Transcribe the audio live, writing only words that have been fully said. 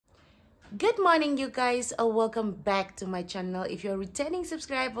Good morning, you guys. Welcome back to my channel. If you're a returning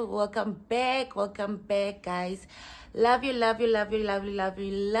subscriber, welcome back, guys. Love you, love you, love you, love you, love you,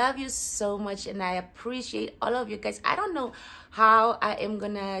 love you so much, and I appreciate all of you guys. I don't know how I am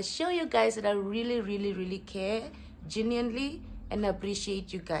gonna show you guys that I really care genuinely and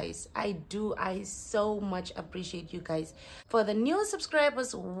appreciate you guys. I so much appreciate you guys. For the new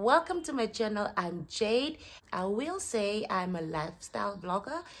subscribers, welcome to my channel. I'm Jade. I will say I'm a lifestyle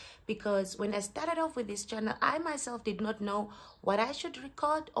vlogger because when I started off with this channel, I myself did not know what I should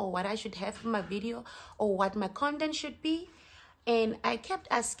record or what I should have for my video or what my content should be. And I kept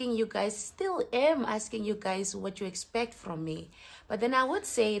asking you guys, still am asking you guys what you expect from me. But then I would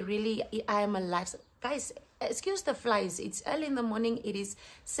say, really, I am a lifestyle. Guys, excuse the flies. It's early in the morning. It is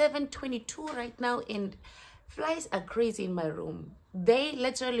 7:22 right now, and flies are crazy in my room. They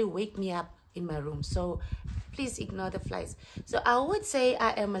literally wake me up in my room. So please ignore the flies. So I would say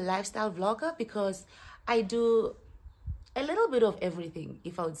I am a lifestyle vlogger because I do a little bit of everything,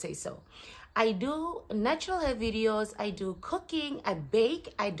 if I would say so. I do natural hair videos, I do cooking, I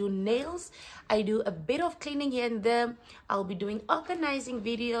bake, I do nails, I do a bit of cleaning here and there. I'll be doing organizing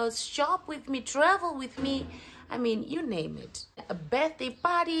videos, shop with me, travel with me. I mean, you name it. Birthday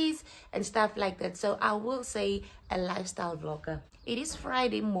parties and stuff like that. So I will say a lifestyle vlogger. It is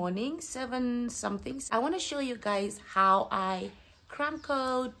Friday morning, 7 something. I want to show you guys how I crumb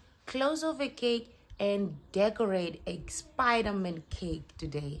coat, close over cake, and decorate a Spider-Man cake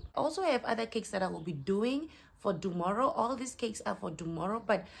today. Also, I have other cakes that I will be doing for tomorrow. All these cakes are for tomorrow,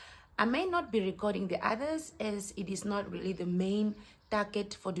 but I may not be recording the others as it is not really the main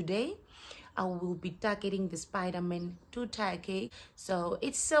target for today. I will be targeting the Spider-Man 2-tier cake. So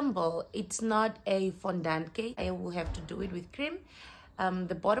it's simple. It's not a fondant cake. I will have to do it with cream.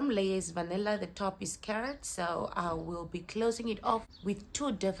 The bottom layer is vanilla, the top is carrot. So I will be closing it off with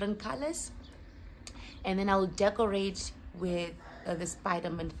 2 different colors. And then I will decorate with the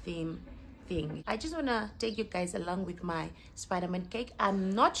Spider-Man theme thing. I just want to take you guys along with my Spider-Man cake.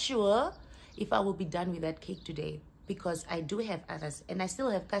 I'm not sure if I will be done with that cake today because I do have others and I still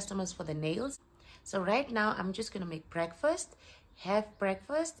have customers for the nails. So right now I'm just going to make breakfast, have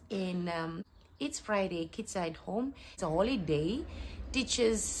breakfast, and it's Friday, kids are at home. It's a holiday,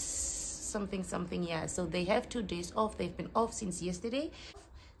 teachers something, yeah. So they have 2 days off. They've been off since yesterday.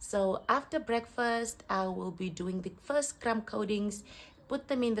 So after breakfast, I will be doing the first crumb coatings, put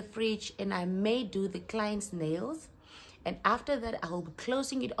them in the fridge, and I may do the client's nails. And after that, I will be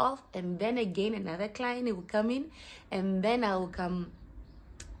closing it off, and then again another client will come in, and then I will come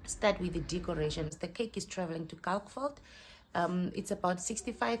start with the decorations. The cake is traveling to Kalkveld. It's about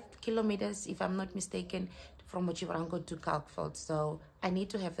 65 kilometers, if I'm not mistaken, from Otjiwarongo to Kalkveld. So I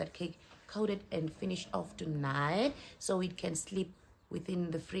need to have that cake coated and finished off tonight so it can sleep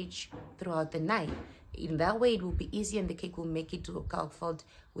within the fridge throughout the night. In that way, it will be easy and the cake will make it to Kalkveld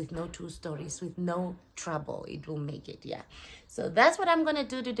with no 2 stories, with no trouble. It will make it, yeah. So that's what I'm gonna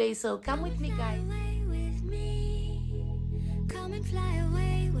do today. So come with me, guys. Come and fly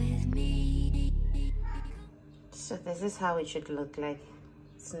away with me. So this is how it should look like.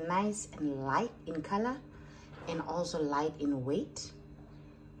 It's nice and light in color and also light in weight.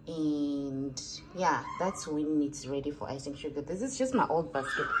 And yeah, that's when it's ready for icing sugar. This is just my old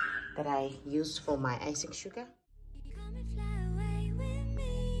basket that I used for my icing sugar. Come and fly away with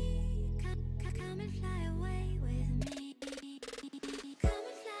me. Come and fly away with me. Come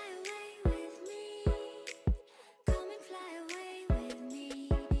and fly away with me. Come and fly away with me.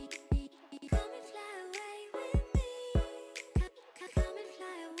 Come and fly away with me. Come and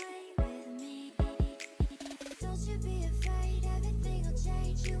fly away with me. Don't you be afraid, everything will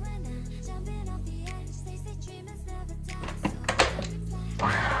change. You and I jumping off the edge. They say dreamers never die. So come and fly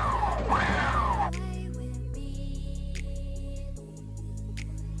away with me.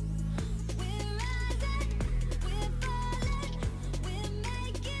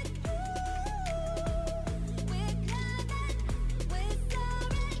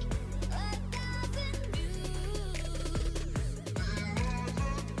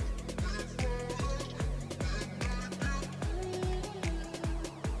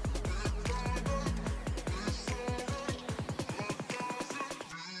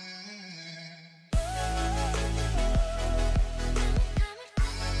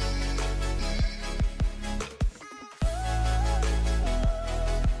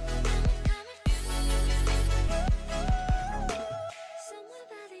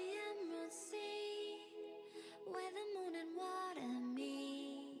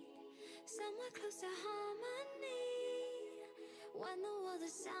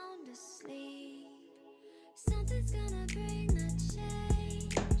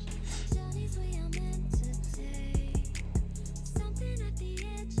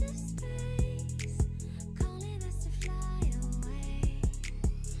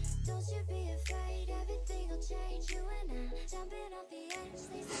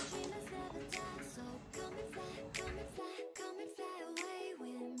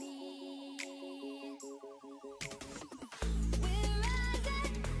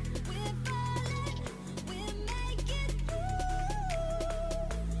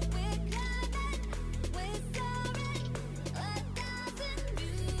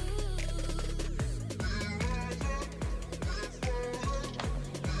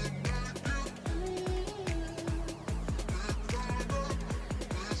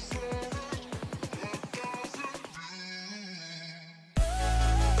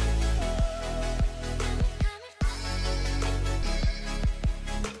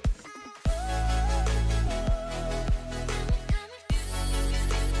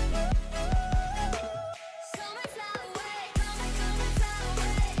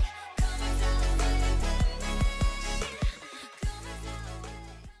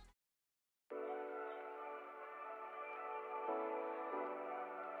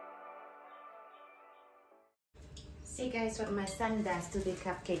 See guys what my son does to the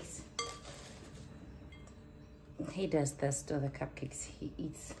cupcakes. He does this to the cupcakes. He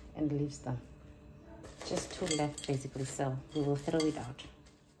eats and leaves them. Just two left basically, so we will throw it out.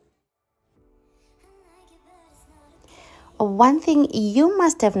 One thing you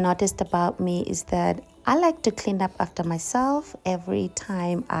must have noticed about me is that I like to clean up after myself every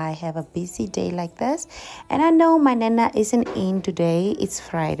time I have a busy day like this. And I know my Nana isn't in today. It's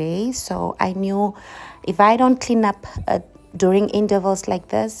Friday, so I knew if I don't clean up during intervals like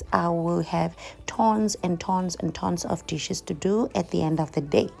this, I will have tons and tons and tons of dishes to do at the end of the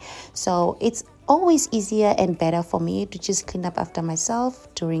day. So it's always easier and better for me to just clean up after myself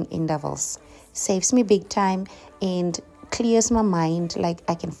during intervals. Saves me big time and clears my mind. Like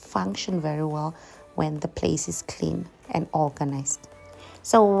I can function very well when the place is clean and organized.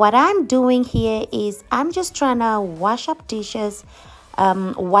 So what I'm doing here is I'm just trying to wash up dishes,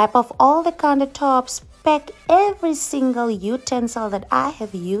 wipe off all the countertops, pack every single utensil that I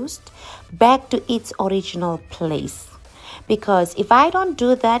have used back to its original place. Because if I don't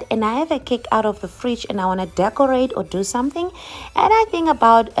do that and I have a cake out of the fridge and I want to decorate or do something and I think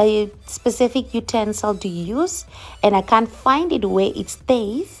about a specific utensil to use and I can't find it where it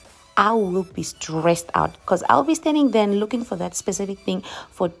stays, I will be stressed out because I'll be standing there looking for that specific thing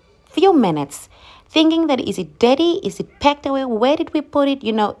for a few minutes, thinking that is it dirty, is it packed away, where did we put it?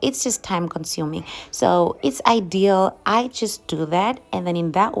 You know, it's just time consuming. So it's ideal I just do that, and then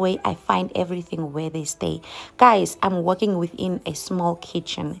in that way I find everything where they stay. Guys, I'm working within a small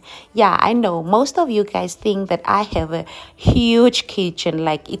kitchen. Yeah, I know most of you guys think that I have a huge kitchen,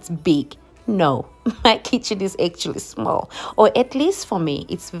 like it's big. No, my kitchen is actually small, or at least for me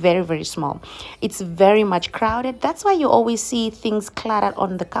it's very, very small. It's very much crowded. That's why you always see things cluttered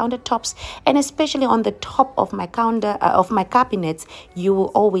on the countertops, and especially on the top of my counter of my cabinets, you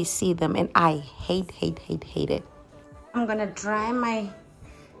will always see them, and I hate it. I'm gonna dry my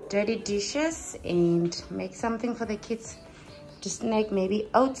dirty dishes and make something for the kids to snack, maybe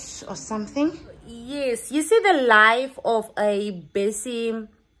oats or something. Yes, you see the life of a busy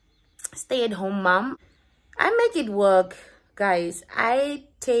stay-at-home mom. I make it work, guys. I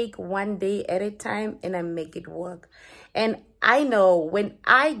take one day at a time and I make it work. And I know when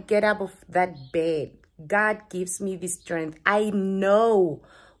I get up of that bed, God gives me the strength. I know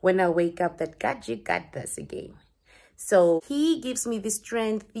when I wake up that God, you got this again. So he gives me the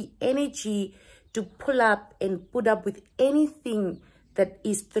strength, the energy to pull up and put up with anything that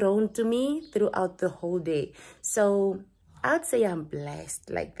is thrown to me throughout the whole day. So I'd say I'm blessed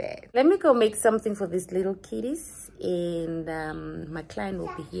like that. Let me go make something for these little kitties, and my client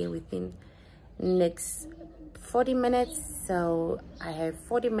will be here within next 40 minutes. So I have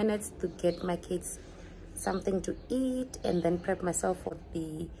 40 minutes to get my kids something to eat and then prep myself for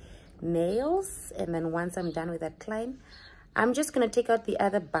the nails. And then once I'm done with that client, I'm just gonna take out the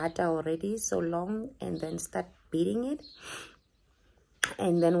other butter already so long and then start beating it.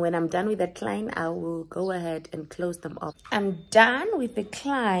 And then when I'm done with the client, I will go ahead and close them up. I'm done with the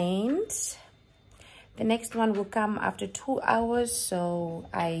client. The next one will come after 2 hours. So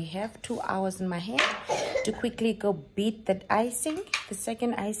I have 2 hours in my hand to quickly go beat that icing, the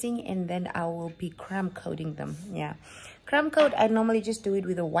second icing, and then I will be crumb coating them. Yeah, crumb coat, I normally just do it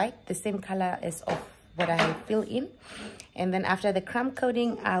with a white, the same color as of what I fill in. And then after the crumb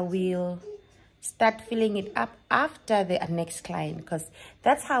coating, I will start filling it up after the next client, because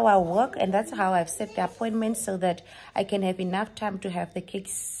that's how I work and that's how I've set the appointment, so that I can have enough time to have the cake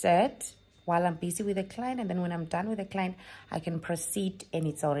set while I'm busy with the client, and then when I'm done with the client, I can proceed and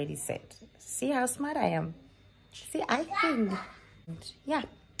it's already set. See how smart I am? See, I think. Yeah,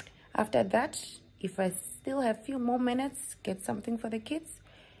 after that, if I still have a few more minutes, get something for the kids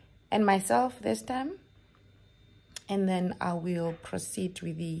and myself this time, and then I will proceed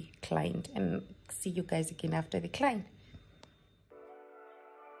with the client and see you guys again after the client.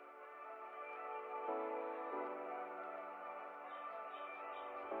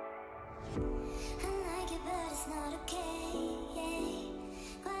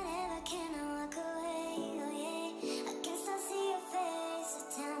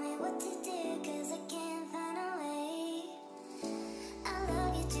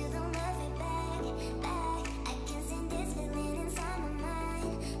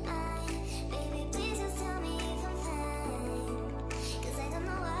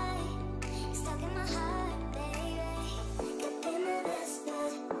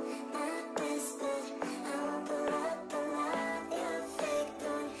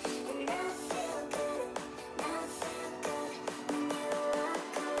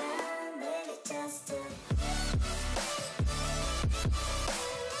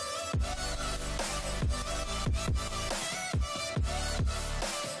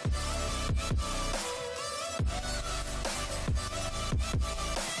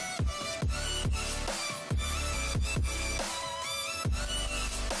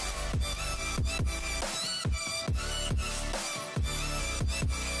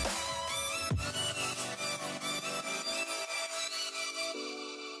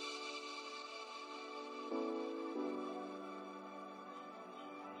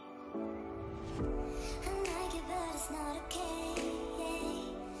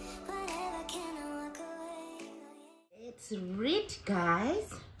 Let's read,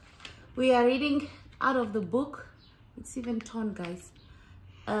 guys. We are reading out of the book. It's even torn, guys.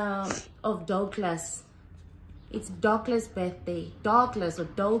 Of Douglas. It's Douglas' birthday. Douglas.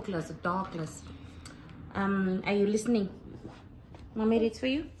 Are you listening? Mommy reads for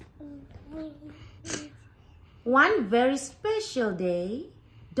you. One very special day,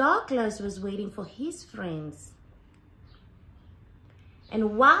 Douglas was waiting for his friends.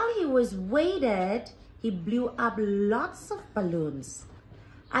 And while he was waited, he blew up lots of balloons.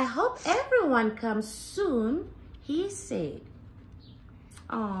 I hope everyone comes soon, he said.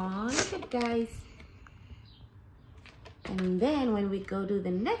 Oh, look at guys. And then when we go to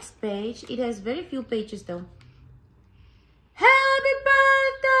the next page, it has very few pages though. Happy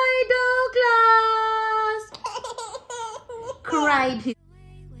birthday, Douglas! Cried he.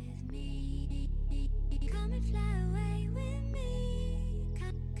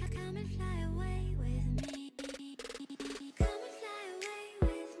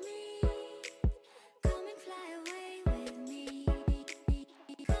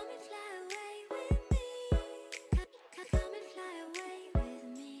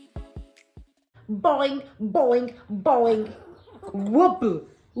 Boing, boing, boing. Whoop,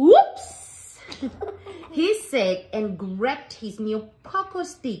 whoops. He said and grabbed his new poker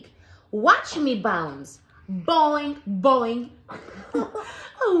stick. Watch me bounce. Boing, boing.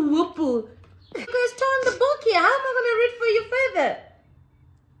 Whoop. You guys turn the book here. How am I going to read for you further?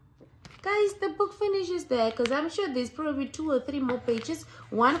 Guys, the book finishes there because I'm sure there's probably 2 or 3 more pages.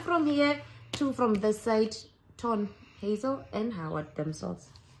 1 from here, 2 from this side. Ton, Hazel, and Howard themselves.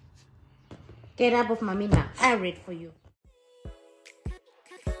 Get up of mommy now. I'll read for you.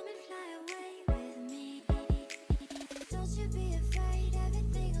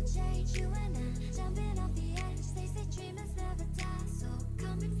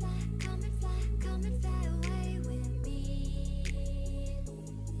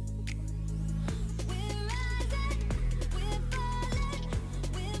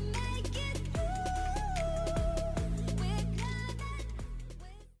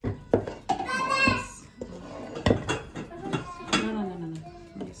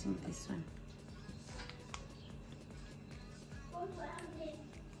 This one.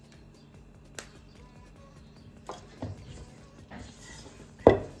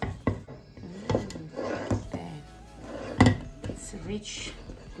 It's rich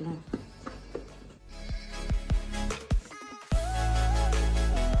blue.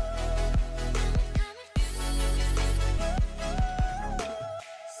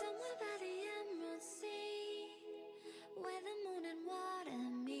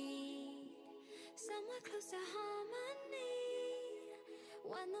 Close to harmony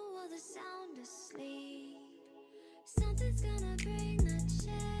when the world is sound asleep. Something's gonna bring the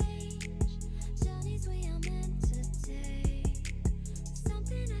change. Journeys we are meant to take.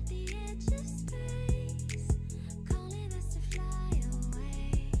 Something at the edge of space, calling us to fly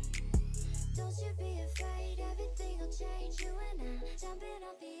away. Don't you be afraid, everything will change. You and I jumping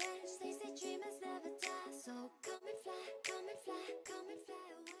off the edge. They say dreamers never die, so come and fly, come and fly, come and fly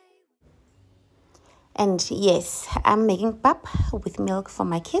away. And yes, I'm making pap with milk for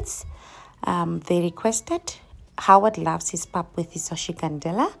my kids. They requested. Howard loves his pap with his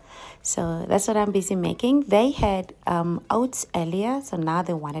oshikandela. So that's what I'm busy making. They had oats earlier, so now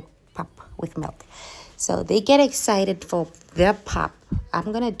they wanted pap with milk. So they get excited for their pap.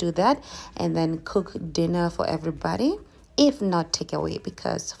 I'm going to do that and then cook dinner for everybody. If not, take away,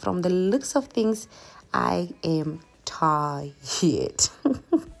 because from the looks of things, I am tired.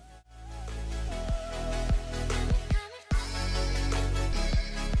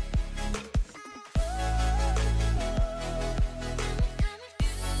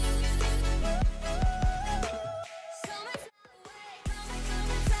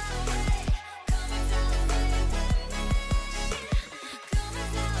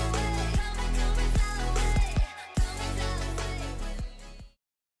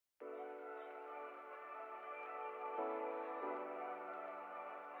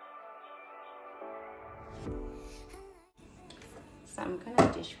 So I'm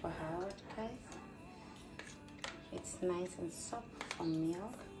gonna dish for Howard, guys. It's nice and soft from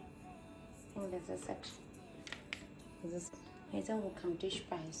milk. Oh, there's a set. Hazel will come dish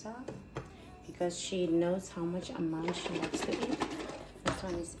by herself because she knows how much amount she likes to eat. This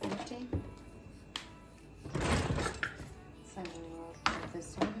one is empty. So we'll put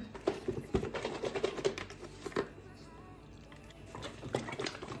this one.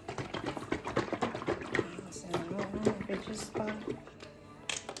 Just spot.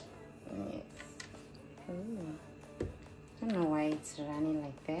 Yes. Ooh.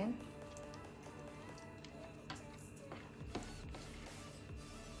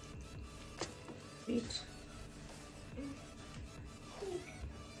 bit.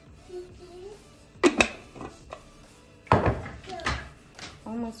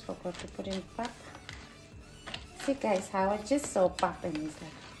 Almost forgot to put in pap. See guys, how I just saw pap and he's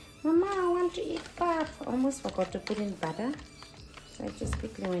like, Mama, I want to eat pap. Almost forgot to put in butter. So I just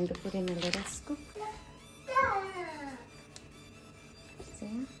quickly went to put in a little scoop.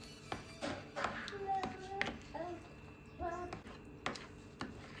 See?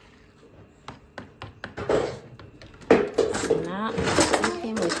 So now give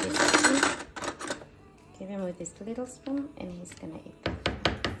him with this spoon. Give him with this little spoon and he's gonna eat that.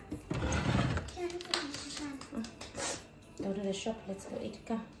 Go to the shop, let's go eat.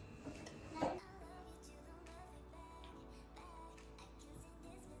 Come.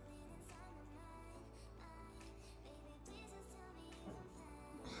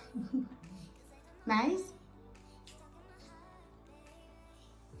 Nice.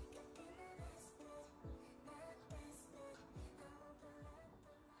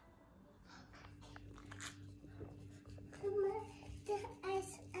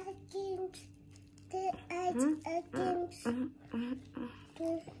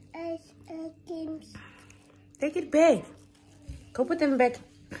 Take it back. Go put them back.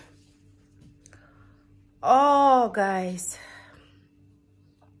 Oh, guys.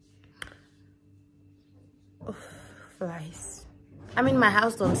 Oof, flies. I mean, my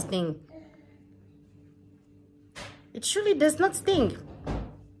house don't sting. It surely does not sting.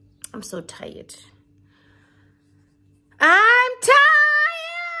 I'm so tired. I'm tired.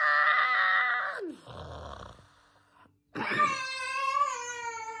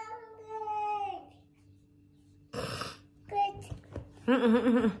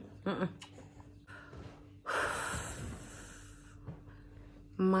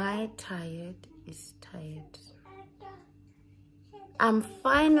 My tired is tired. I'm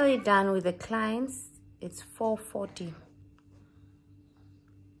finally done with the clients. It's 4:40.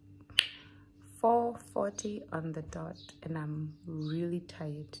 4:40 on the dot, and I'm really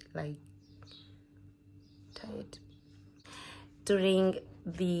tired, like tired. During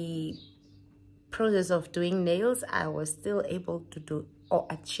the process of doing nails, I was still able to do or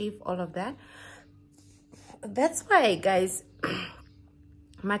achieve all of that. That's why, guys,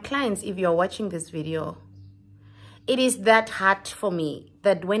 my clients, if you're watching this video, it is that hard for me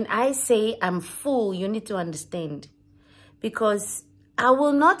that when I say I'm full, you need to understand, because I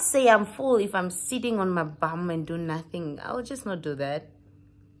will not say I'm full if I'm sitting on my bum and do nothing. I will just not do that.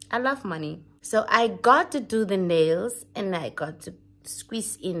 I love money. So I got to do the nails and I got to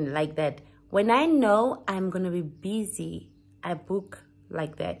squeeze in like that. When I know I'm going to be busy, I book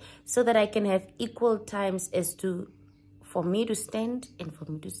like that so that I can have equal times as to for me to stand and for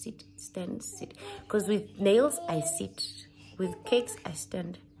me to sit, stand, sit. Because with nails, I sit. With cakes, I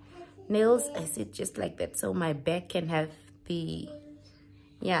stand. Nails, I sit just like that so my back can have the,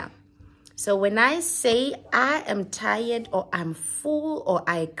 yeah. So when I say I am tired or I'm full or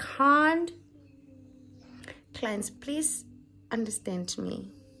I can't, clients, please understand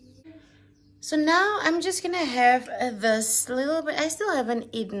me. So now I'm just gonna have this little bit. I still haven't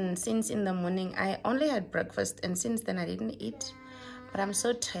eaten since in the morning. I only had breakfast and since then I didn't eat. But I'm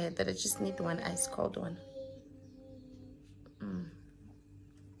so tired that I just need one ice cold one.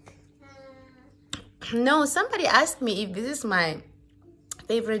 No, somebody asked me if this is my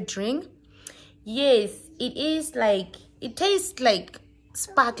favorite drink. Yes, it is. Like, it tastes like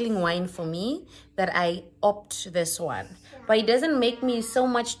sparkling wine for me, that I opt this one. But it doesn't make me so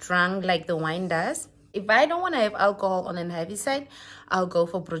much drunk like the wine does. If I don't want to have alcohol on the heavy side, I'll go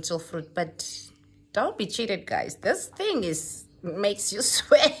for brutal fruit. But don't be cheated, guys. This thing makes you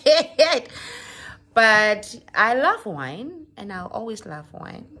sweat. But I love wine and I'll always love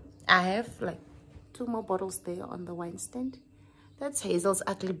wine. I have like 2 more bottles there on the wine stand. That's Hazel's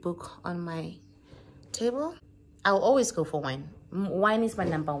ugly book on my table. I'll always go for wine. Wine is my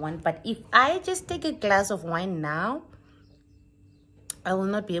 #1. But if I just take a glass of wine now, I will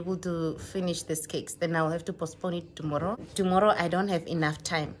not be able to finish these cakes. Then I'll have to postpone it tomorrow. Tomorrow I don't have enough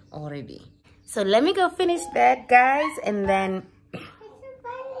time already. So let me go finish that, guys, and then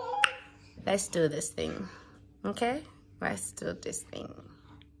let's do this thing. Okay? Let's do this thing.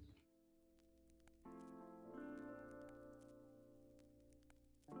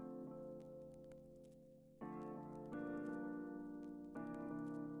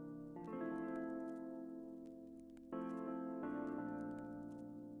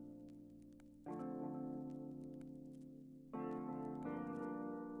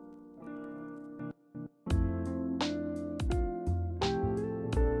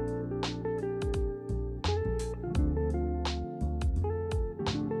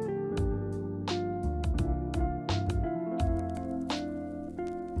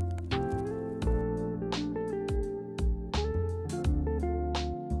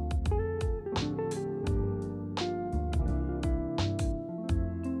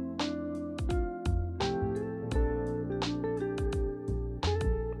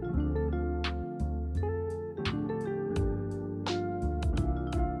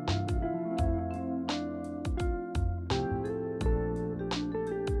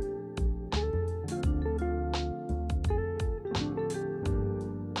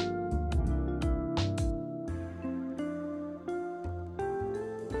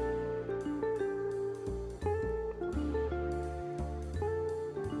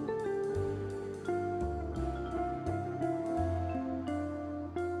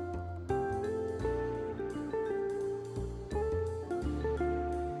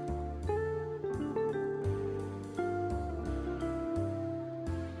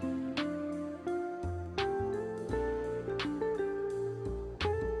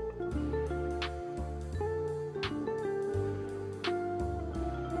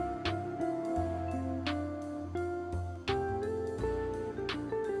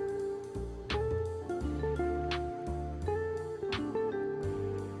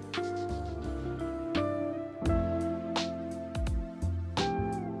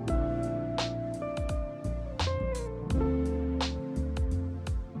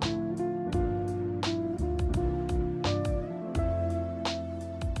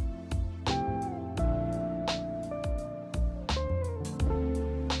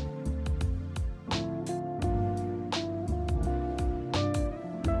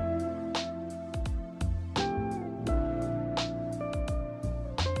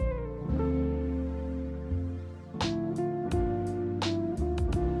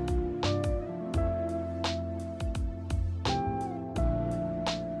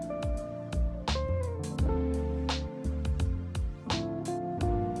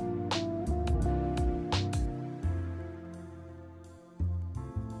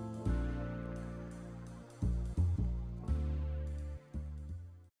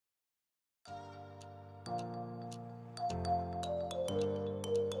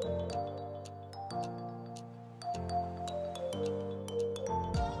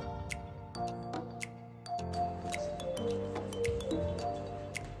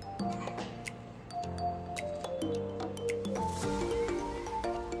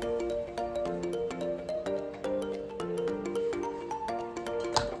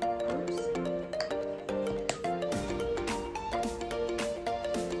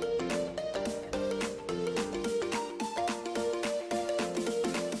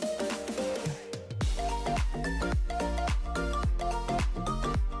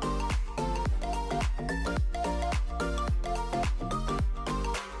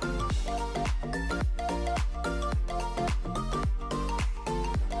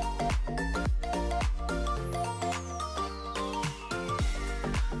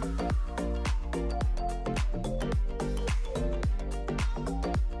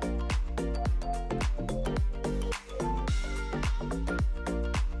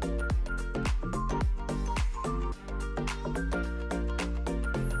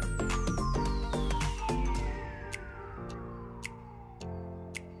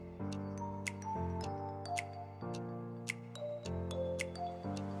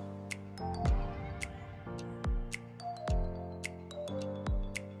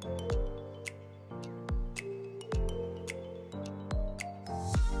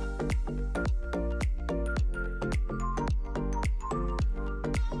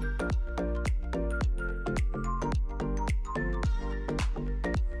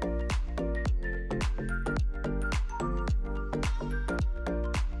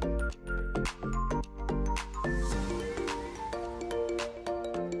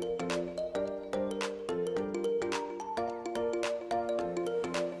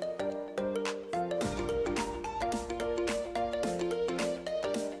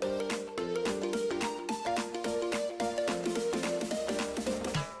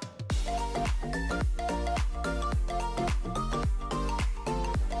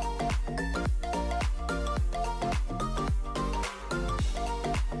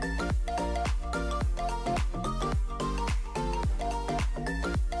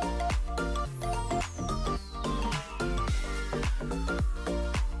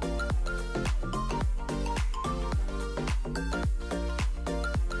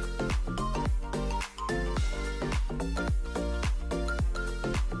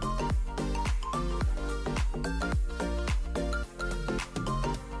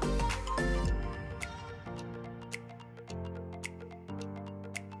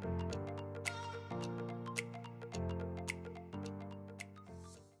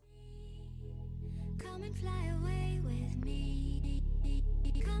 Come and fly away with me.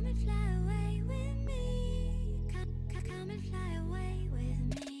 Come and fly away with me. Come and fly away with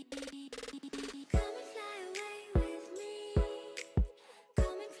me. Come and fly away with me.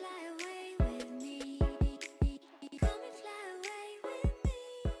 Come and fly away with me. Come and fly away with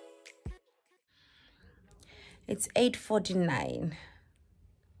me. It's 8:49.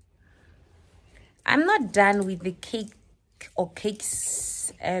 I'm not done with the cake or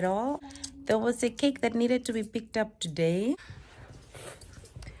cakes at all. There was a cake that needed to be picked up today.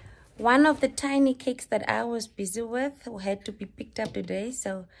 One of the tiny cakes that I was busy with had to be picked up today,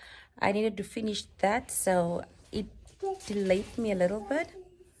 so I needed to finish that, so it delayed me a little bit,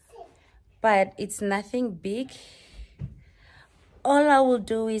 but it's nothing big. All I will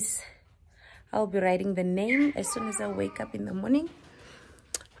do is I'll be writing the name as soon as I wake up in the morning.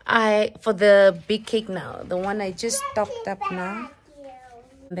 For the big cake now, the one I just topped up now,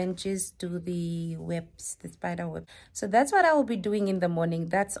 then just do the webs, the spider web. So that's what I will be doing in the morning.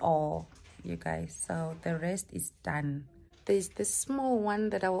 That's all, you guys. So the rest is done. There's this small one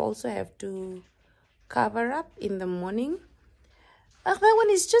that I will also have to cover up in the morning. That one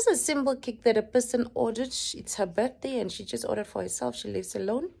is just a simple cake that a person ordered. It's her birthday and she just ordered for herself. She lives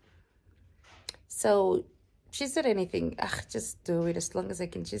alone, so she said anything, just do it as long as I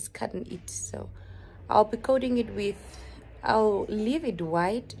can just cut and eat. So I'll be coating it with, I'll leave it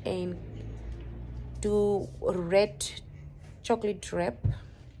white and do red chocolate wrap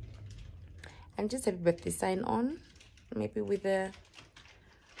and just have birthday sign on, maybe with a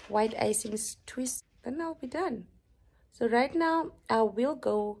white icing twist. Then I'll be done. So right now I will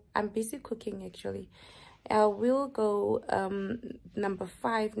go, I'm busy cooking actually. I will go, number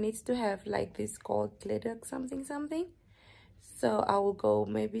 5 needs to have like this gold glitter something. So I will go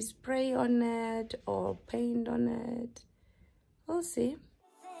maybe spray on it or paint on it. We'll see.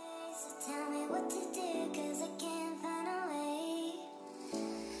 So tell me what to do, 'cause I can't find a way.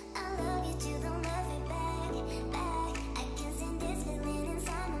 I love you to the love it back. I can send this feeling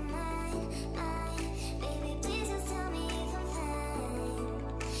inside my mind. Baby, please just tell me if I'm fine,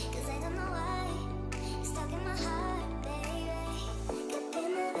 'cause I don't know why you're stuck in my heart, baby. Could be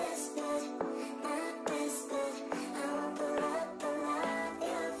my best bud, my best bud. I won't pull up a lie,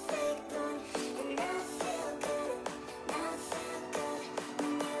 you're fake good, and I feel good. I feel good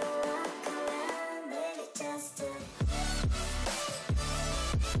when you walk around, baby, just to.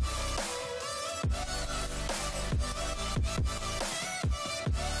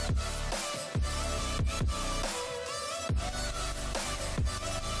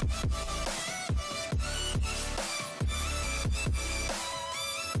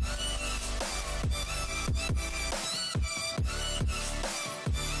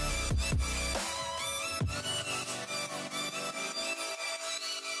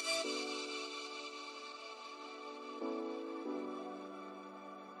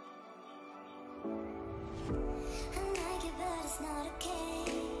 I like it, but it's not okay.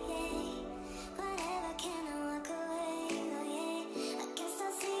 Whatever, can I walk away? Oh yeah, I can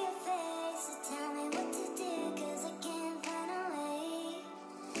still see your face. So tell me what to do, 'cause I can't find a way.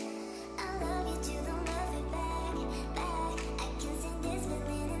 I love you to the love it back. I can send this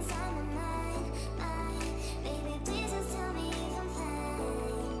feeling inside my mind. Baby, please just tell me if I'm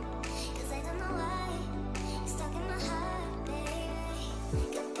fine, 'cause I don't know why you're stuck in my heart, baby.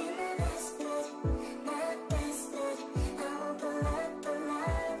 Could be my best bud, my best bud. I won't pull up a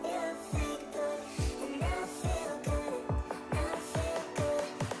lie, you're fake good, and I feel good. I feel good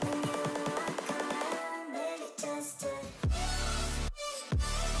when you walk around, baby, just to.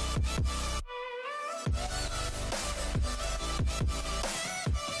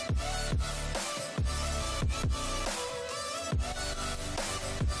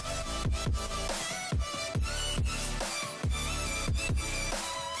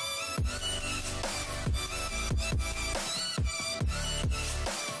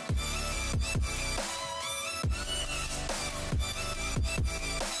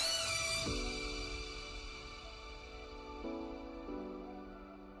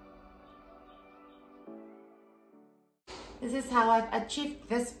 This is how I've achieved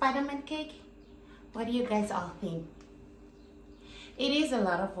this Spider-Man cake. What do you guys all think? It is a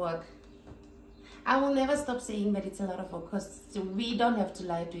lot of work. I will never stop saying that it's a lot of work, because we don't have to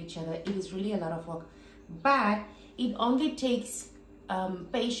lie to each other. It is really a lot of work, but it only takes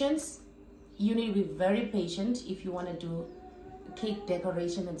patience. You need to be very patient if you want to do cake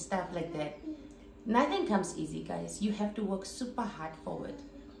decoration and stuff like that. Nothing comes easy, guys. You have to work super hard for it.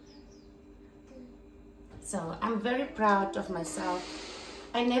 So I'm very proud of myself.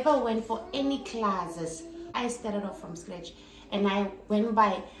 I never went for any classes. I started off from scratch, and I went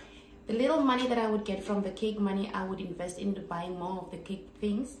by The little money that I would get from the cake money, I would invest into buying more of the cake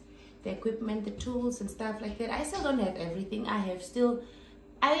things, the equipment, the tools and stuff like that. I still don't have everything.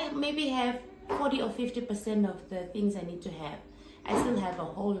 I maybe have 40 or 50% of the things I need to have. I still have a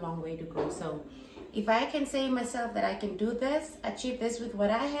whole long way to go. So if I can say myself that I can do this, achieve this with what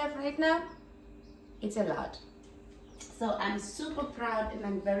I have right now, it's a lot. So I'm super proud and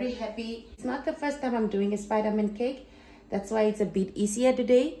I'm very happy. It's not the first time I'm doing a Spider-Man cake. That's why it's a bit easier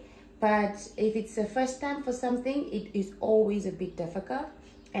today. But if it's the first time for something, it is always a bit difficult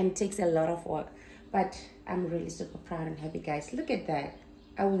and takes a lot of work. But I'm really super proud and happy, guys. Look at that.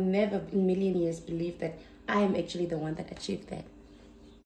 I will never in a million years believe that I am actually the one that achieved that.